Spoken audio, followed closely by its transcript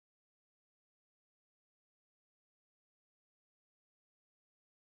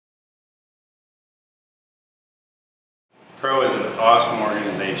PRO is an awesome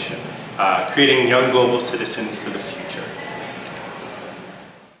organization, creating young global citizens for the future.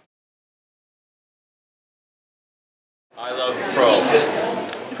 I love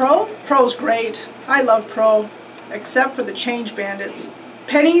PRO. PRO? PRO's great. I love PRO, except for the change bandits.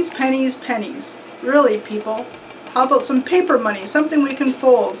 Pennies, pennies, pennies. Really, people. How about some paper money, something we can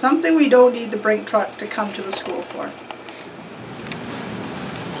fold, something we don't need the brink truck to come to the school for.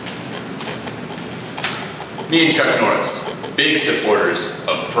 Me and Chuck Norris, big supporters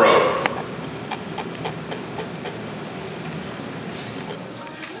of PRO.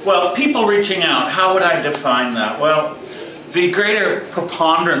 Well, people reaching out, how would I define that? Well, the greater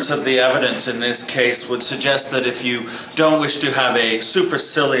preponderance of the evidence in this case would suggest that if you don't wish to have a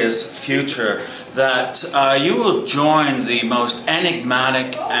supercilious future, that you will join the most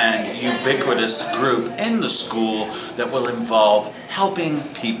enigmatic and ubiquitous group in the school that will involve helping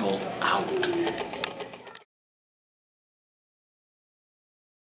people out.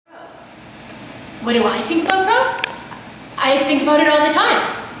 What do I think about PRO? I think about it all the time.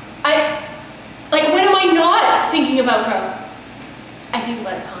 When am I not thinking about PRO? I think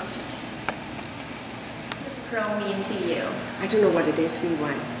about it constantly. What does PRO mean to you? I don't know what it is we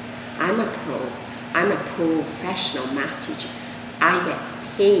want. I'm a pro. I'm a professional math teacher. I get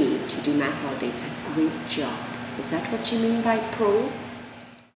paid to do math all day. It's a great job. Is that what you mean by pro?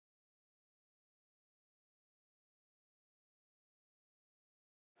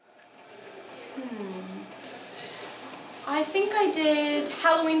 I think I did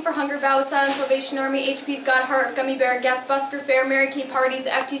Halloween for Hunger, Bowson, Salvation Army, HP's Got Heart, Gummy Bear, Guest Busker Fair, Mary Kay Parties,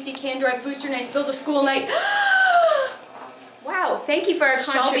 FTC Can Drive, Booster Nights, Build a School Night. Wow, thank you for our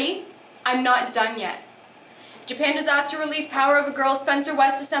Shelby, I'm not done yet. Japan Disaster Relief, Power of a Girl, Spencer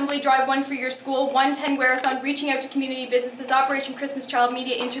West Assembly, Drive One for Your School, 110 Wearathon, Reaching Out to Community Businesses, Operation Christmas Child,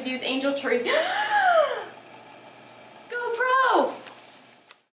 Media Interviews, Angel Tree.